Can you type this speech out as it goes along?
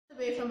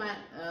way from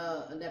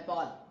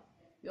Nepal.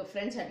 Your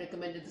friends had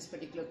recommended this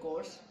particular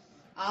course.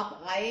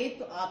 आप आए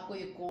तो आपको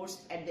ये course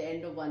at the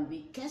end of 1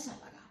 week कैसा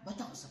लगा?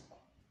 बताओ सबको.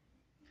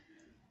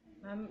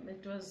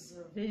 It was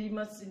very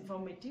much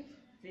informative,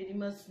 very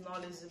much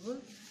knowledgeable,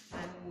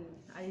 and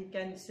I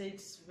can say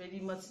it's very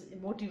much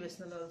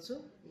motivational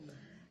also.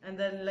 And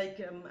then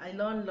I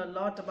learned a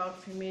lot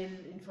about female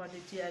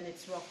infertility and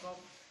its workup,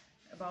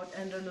 about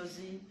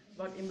andrology,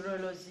 about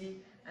embryology,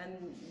 and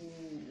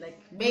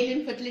male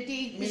infertility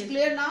is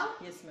clear now?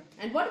 Yes, ma'am.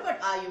 And what about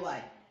IUI?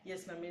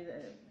 Yes, ma'am.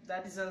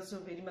 That is also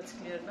very much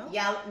clear now.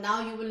 Yeah, now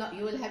you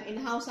will have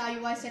in-house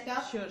IUI set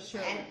up.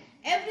 Sure. And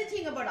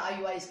everything about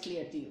IUI is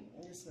clear to you.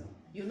 Yes, ma'am.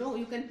 You know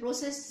you can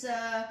process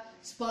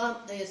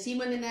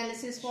semen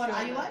analysis for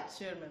IUI.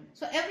 Sure, ma'am.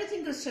 So everything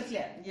is crystal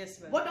clear. Yes,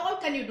 ma'am. What all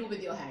can you do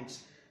with your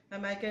hands?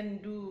 I can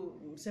do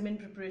semen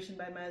preparation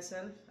by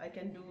myself. I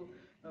can do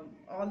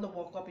all the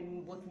workup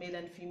in both male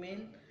and female,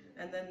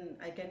 and then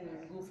I can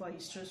go for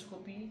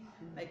hysteroscopy.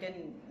 I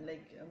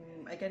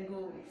can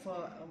go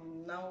for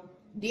now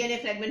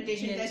DNA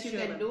fragmentation test you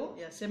can do.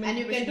 Yeah, semen and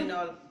you can do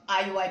all.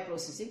 IUI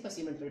processing for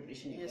semen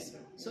preparation. Yes,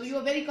 ma'am. So you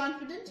are very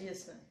confident.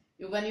 Yes, sir.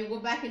 When you go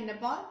back in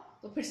Nepal,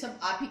 तो फिर सब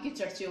आप ही के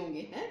चर्चे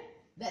होंगे, हैं?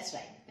 That's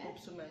right. Hope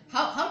so, ma'am.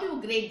 How do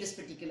you grade this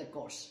particular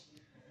course?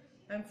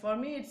 And for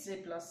me, it's A+.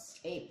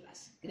 A+.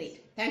 Great.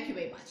 Thank you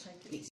very much. Thank you. Please.